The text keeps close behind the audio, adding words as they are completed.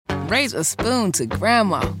raise a spoon to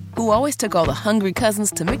Grandma, who always took all the hungry cousins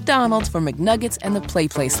to McDonald's for McNuggets and the Play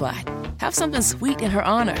Slide. Have something sweet in her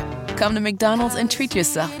honor. Come to McDonald's and treat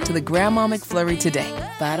yourself to the Grandma McFlurry today.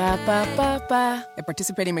 Ba-da-ba-ba-ba. At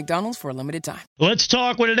participating McDonald's for a limited time. Let's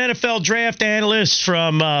talk with an NFL draft analyst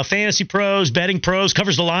from Fantasy Pros, Betting Pros,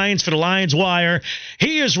 covers the Lions for the Lions Wire.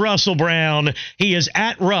 He is Russell Brown. He is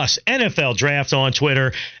at Russ NFL Draft on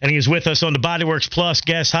Twitter, and he is with us on the Bodyworks Plus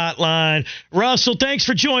guest hotline. Russell, thanks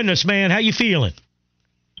for joining us, man. How you feeling?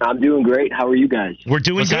 I'm doing great. How are you guys? We're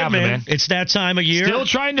doing good, man. Man. It's that time of year. Still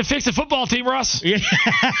trying to fix the football team, Russ. Yeah.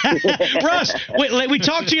 Russ, we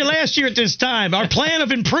talked to you last year at this time. Our plan of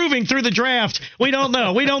improving through the draft, we don't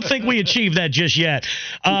know. We don't think we achieved that just yet.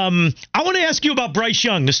 I want to ask you about Bryce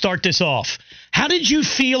Young to start this off. How did you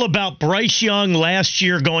feel about Bryce Young last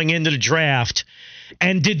year going into the draft?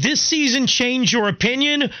 And did this season change your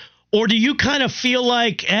opinion? Or do you kind of feel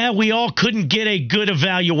like we all couldn't get a good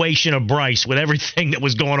evaluation of Bryce with everything that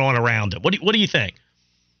was going on around him? What do you think?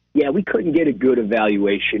 Yeah, we couldn't get a good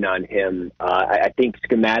evaluation on him. I think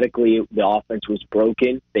schematically the offense was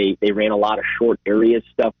broken. They ran a lot of short area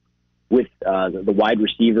stuff with the wide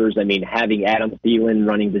receivers. I mean, having Adam Thielen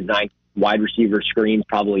running design wide receiver screens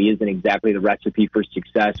probably isn't exactly the recipe for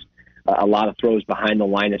success. A lot of throws behind the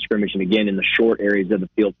line of scrimmage and, again, in the short areas of the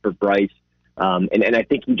field for Bryce. And I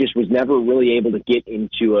think he just was never really able to get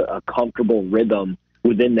into a comfortable rhythm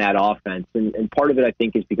within that offense. And part of it, I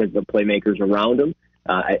think, is because of the playmakers around him.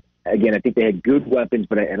 I think they had good weapons,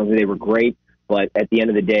 but I don't think they were great. But at the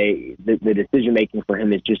end of the day, the decision-making for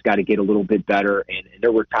him has just got to get a little bit better. And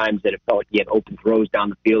there were times that it felt like he had open throws down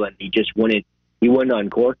the field, and he wouldn't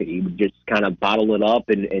uncork it. He would just kind of bottle it up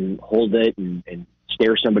and hold it and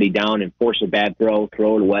stare somebody down and force a bad throw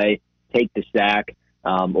it away, take the sack.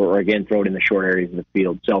 Or again, throw it in the short areas of the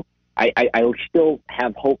field. So I still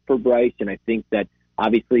have hope for Bryce, and I think that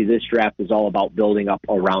obviously this draft is all about building up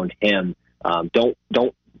around him. Don't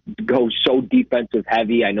go so defensive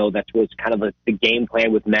heavy. I know that's what's kind of the game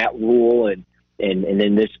plan with Matt Rule, and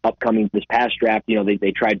then this past draft,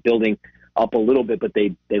 they tried building up a little bit, but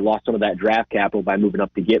they lost some of that draft capital by moving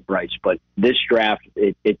up to get Bryce. But this draft,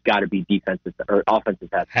 it's got to be defensive or offensive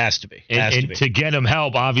heavy. Has to be. And to get him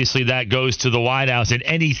help, obviously that goes to the wideouts, and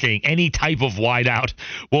any type of wideout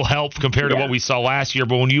will help compared to what we saw last year.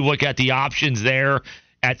 But when you look at the options there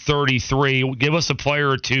at 33, give us a player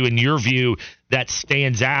or two in your view that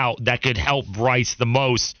stands out that could help Bryce the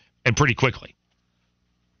most and pretty quickly.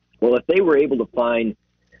 Well, if they were able to find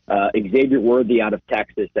Xavier Worthy out of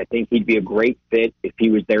Texas, I think he'd be a great fit if he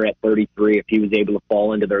was there at 33, if he was able to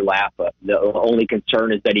fall into their lap. The only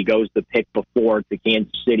concern is that he goes the pick before to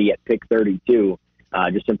Kansas City at pick 32,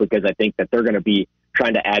 just simply because I think that they're going to be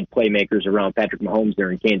trying to add playmakers around Patrick Mahomes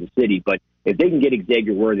there in Kansas City. But if they can get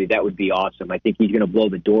Xavier Worthy, that would be awesome. I think he's going to blow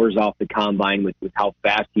the doors off the combine with how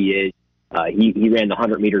fast he is. He ran the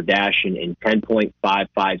 100-meter dash in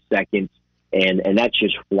 10.55 seconds, and that's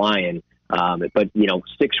just flying. But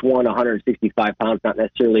 6'1", 165 pounds, not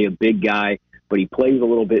necessarily a big guy, but he plays a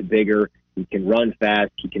little bit bigger. He can run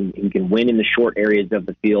fast. He can win in the short areas of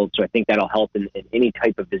the field. So I think that'll help in any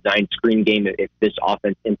type of design screen game if this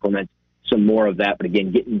offense implements some more of that. But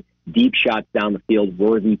again, getting deep shots down the field,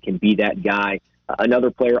 Worthy can be that guy.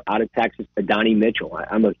 Another player out of Texas, Adonai Mitchell.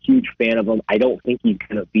 I'm a huge fan of him. I don't think he's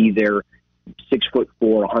going to be there 6'4",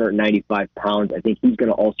 195 pounds. I think he's going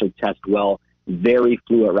to also test well. Very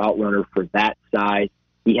fluid route runner for that size.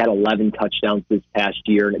 He had 11 touchdowns this past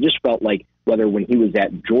year, and it just felt like whether when he was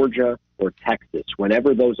at Georgia or Texas,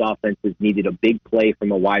 whenever those offenses needed a big play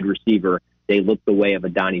from a wide receiver, they looked the way of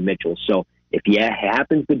Adonai Mitchell. So if he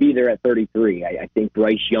happens to be there at 33, I think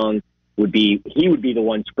Bryce Young would be the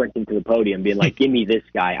one sprinting to the podium, being like, give me this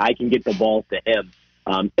guy. I can get the ball to him.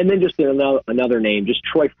 And then just another name, just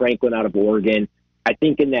Troy Franklin out of Oregon. I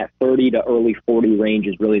think in that 30 to early 40 range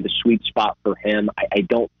is really the sweet spot for him. I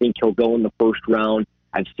don't think he'll go in the first round.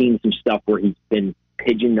 I've seen some stuff where he's been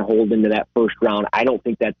pigeonholed into that first round. I don't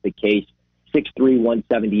think that's the case. 6'3",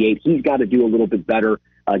 178. He's got to do a little bit better,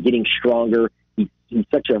 getting stronger. He's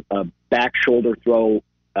such a back shoulder throw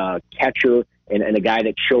catcher and a guy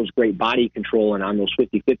that shows great body control and on those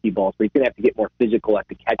 50-50 balls. But he's going to have to get more physical at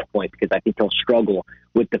the catch point because I think he'll struggle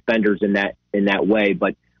with defenders in that way.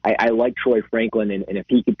 But I like Troy Franklin, and if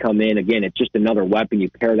he could come in, again, it's just another weapon. You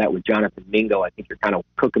pair that with Jonathan Mingo, I think you're kind of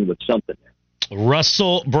cooking with something there.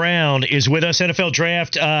 Russell Brown is with us, NFL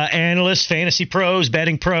Draft analyst, Fantasy Pros,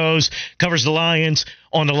 Betting Pros, covers the Lions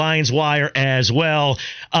on the Lions Wire as well.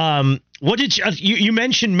 What did you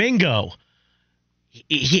mentioned Mingo?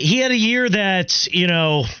 he had a year that,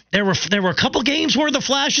 there were a couple games worth of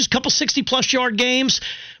flashes, couple 60-plus yard games.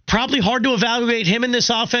 Probably hard to evaluate him in this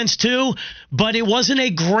offense too, but it wasn't a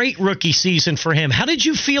great rookie season for him. How did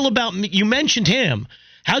you feel about, you mentioned him,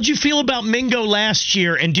 how did you feel about Mingo last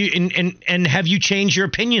year, and have you changed your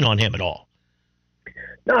opinion on him at all?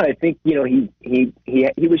 No, I think, he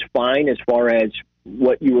was fine as far as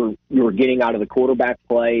what you were getting out of the quarterback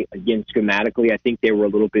play. Again, schematically, I think they were a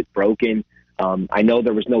little bit broken. I know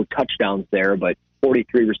there was no touchdowns there, but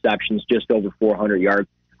 43 receptions, just over 400 yards.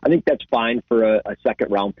 I think that's fine for a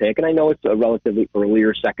second-round pick, and I know it's a relatively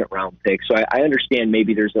earlier second-round pick, so I understand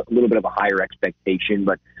maybe there's a little bit of a higher expectation,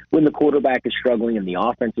 but when the quarterback is struggling and the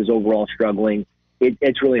offense is overall struggling,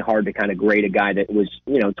 it's really hard to kind of grade a guy that was,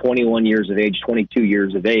 21 years of age, 22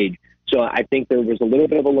 years of age. So I think there was a little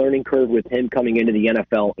bit of a learning curve with him coming into the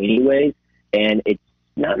NFL anyways, and it's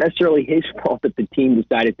not necessarily his fault that the team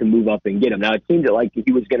decided to move up and get him. Now, it seemed like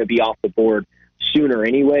he was going to be off the board sooner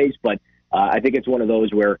anyways, but I think it's one of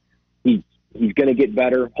those where he's going to get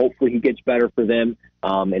better. Hopefully he gets better for them,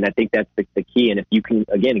 and I think that's the key. And if you can,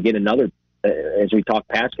 again, get another, as we talk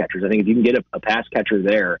pass catchers, I think if you can get a pass catcher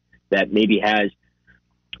there that maybe has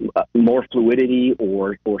more fluidity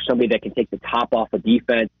or somebody that can take the top off of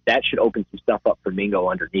defense, that should open some stuff up for Mingo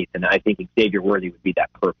underneath. And I think Xavier Worthy would be that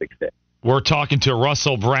perfect fit. We're talking to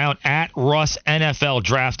Russell Brown at Russ NFL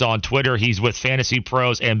Draft on Twitter. He's with Fantasy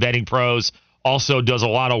Pros and Betting Pros. Also does a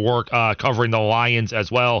lot of work covering the Lions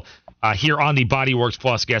as well here on the Bodyworks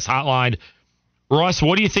Plus guest hotline. Russ,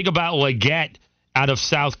 what do you think about Leggett out of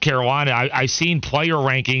South Carolina? I've seen player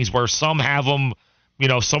rankings where some have him,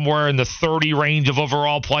 somewhere in the 30 range of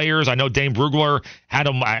overall players. I know Dane Brugler had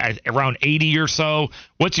him around 80 or so.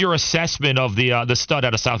 What's your assessment of the stud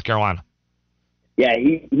out of South Carolina? Yeah,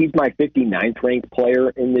 he's my 59th ranked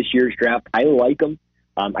player in this year's draft. I like him.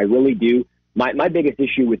 I really do. My biggest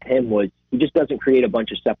issue with him was he just doesn't create a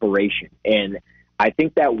bunch of separation. And I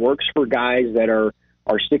think that works for guys that are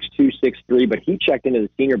 6'2", 6'3", but he checked into the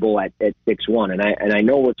Senior Bowl at 6'1". And I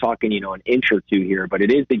know we're talking, an inch or two here, but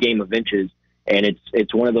it is the game of inches. And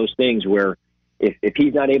it's one of those things where if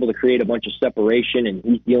he's not able to create a bunch of separation and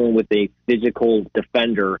he's dealing with a physical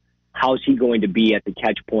defender, how's he going to be at the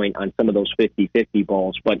catch point on some of those 50-50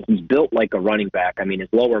 balls? But he's built like a running back. I mean, his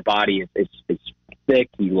lower body is thick.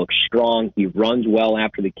 He looks strong. He runs well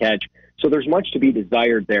after the catch. So there's much to be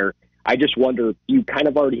desired there. I just wonder, you kind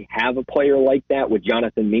of already have a player like that with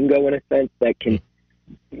Jonathan Mingo in a sense that can,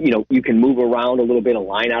 you can move around a little bit, a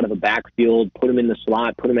line out of the backfield, put him in the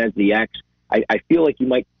slot, put him as the X. I feel like you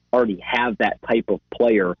might already have that type of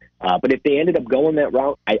player. But if they ended up going that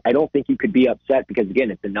route, I don't think you could be upset because,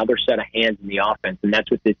 again, it's another set of hands in the offense, and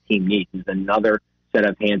that's what this team needs is another set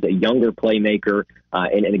of hands, a younger playmaker.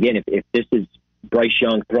 And again, if this is Bryce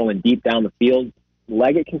Young throwing deep down the field,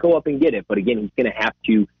 Leggett can go up and get it. But, again, he's going to have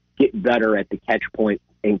to get better at the catch point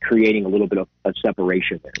and creating a little bit of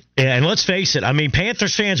separation there. Yeah, and let's face it. I mean,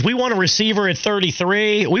 Panthers fans, we want a receiver at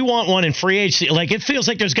 33. We want one in free agency. Like, it feels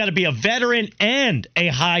like there's got to be a veteran and a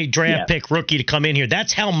high draft pick rookie to come in here.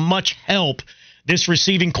 That's how much help this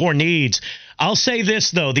receiving core needs. I'll say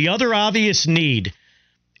this, though. The other obvious need,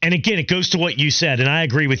 and again, it goes to what you said, and I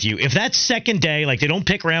agree with you. If that second day, like they don't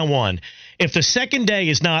pick round one, if the second day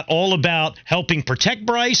is not all about helping protect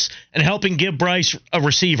Bryce and helping give Bryce a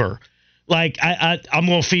receiver, like I'm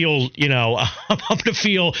going to feel, I'm going to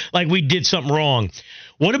feel like we did something wrong.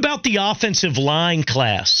 What about the offensive line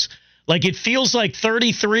class? Like it feels like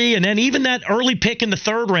 33 and then even that early pick in the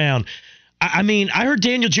third round. I mean, I heard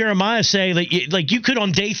Daniel Jeremiah say that you could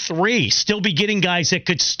on day 3 still be getting guys that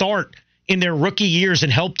could start in their rookie years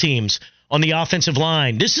and help teams on the offensive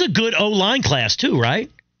line. This is a good O-line class too, right?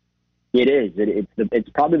 It is. It's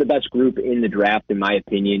probably the best group in the draft, in my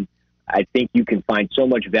opinion. I think you can find so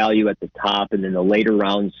much value at the top, and in the later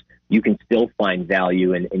rounds, you can still find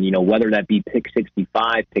value. And whether that be pick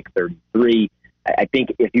 65, pick 33, I think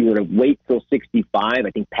if you were to wait till 65,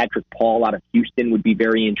 I think Patrick Paul out of Houston would be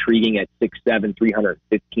very intriguing at 6'7",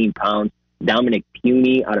 315 pounds. Dominic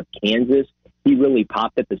Puny out of Kansas, he really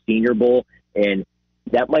popped at the Senior Bowl, and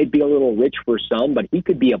that might be a little rich for some, but he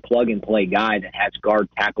could be a plug-and-play guy that has guard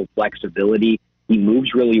tackle flexibility. He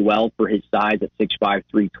moves really well for his size at 6'5",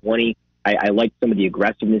 320. I like some of the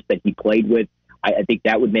aggressiveness that he played with. I think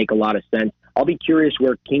that would make a lot of sense. I'll be curious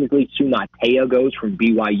where Kingsley Sumatea goes from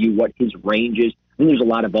BYU, what his range is. I think there's a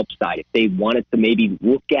lot of upside. If they wanted to maybe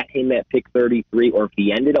look at him at pick 33, or if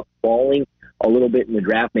he ended up falling a little bit in the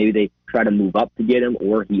draft, maybe they try to move up to get him,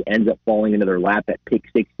 or he ends up falling into their lap at pick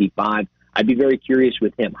 65. I'd be very curious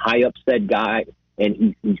with him. High upside guy,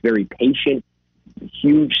 and he's very patient.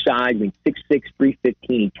 Huge size, 6'6", 315.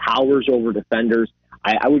 He towers over defenders.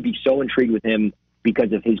 I would be so intrigued with him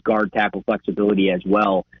because of his guard tackle flexibility as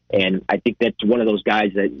well. And I think that's one of those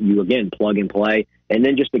guys that you, again, plug and play. And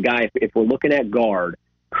then just a guy, if we're looking at guard,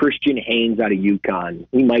 Christian Haynes out of UConn,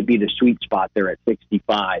 he might be the sweet spot there at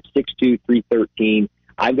 65, 6'2", 313.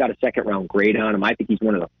 I've got a second-round grade on him. I think he's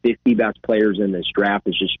one of the 50 best players in this draft.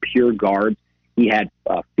 It's just pure guards. He had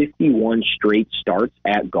 51 straight starts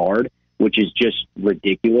at guard, which is just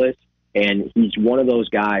ridiculous. And he's one of those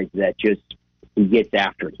guys that just he gets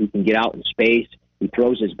after it. He can get out in space. He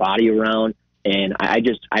throws his body around. And I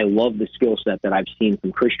love the skill set that I've seen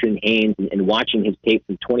from Christian Haynes and watching his tape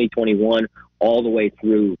from 2021 all the way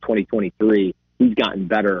through 2023. He's gotten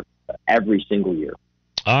better every single year.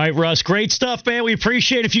 All right, Russ, great stuff, man. We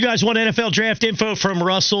appreciate it. If you guys want NFL draft info from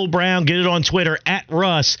Russell Brown, get it on Twitter at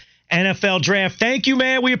Russ NFL Draft. Thank you,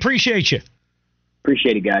 man. We appreciate you.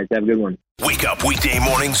 Appreciate it, guys. Have a good one. Wake up weekday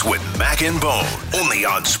mornings with Mac and Bone, only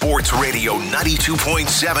on Sports Radio 92.7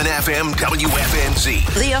 FM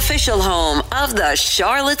WFNZ. The official home of the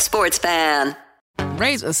Charlotte Sports Fan.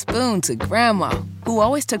 Raise a spoon to Grandma, who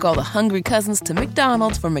always took all the hungry cousins to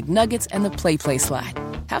McDonald's for McNuggets and the Play Slide.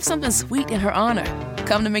 Have something sweet in her honor.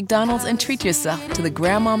 Come to McDonald's and treat yourself to the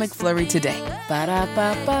Grandma McFlurry today.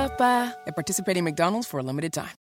 Ba-da-ba-ba-ba. At participating McDonald's for a limited time.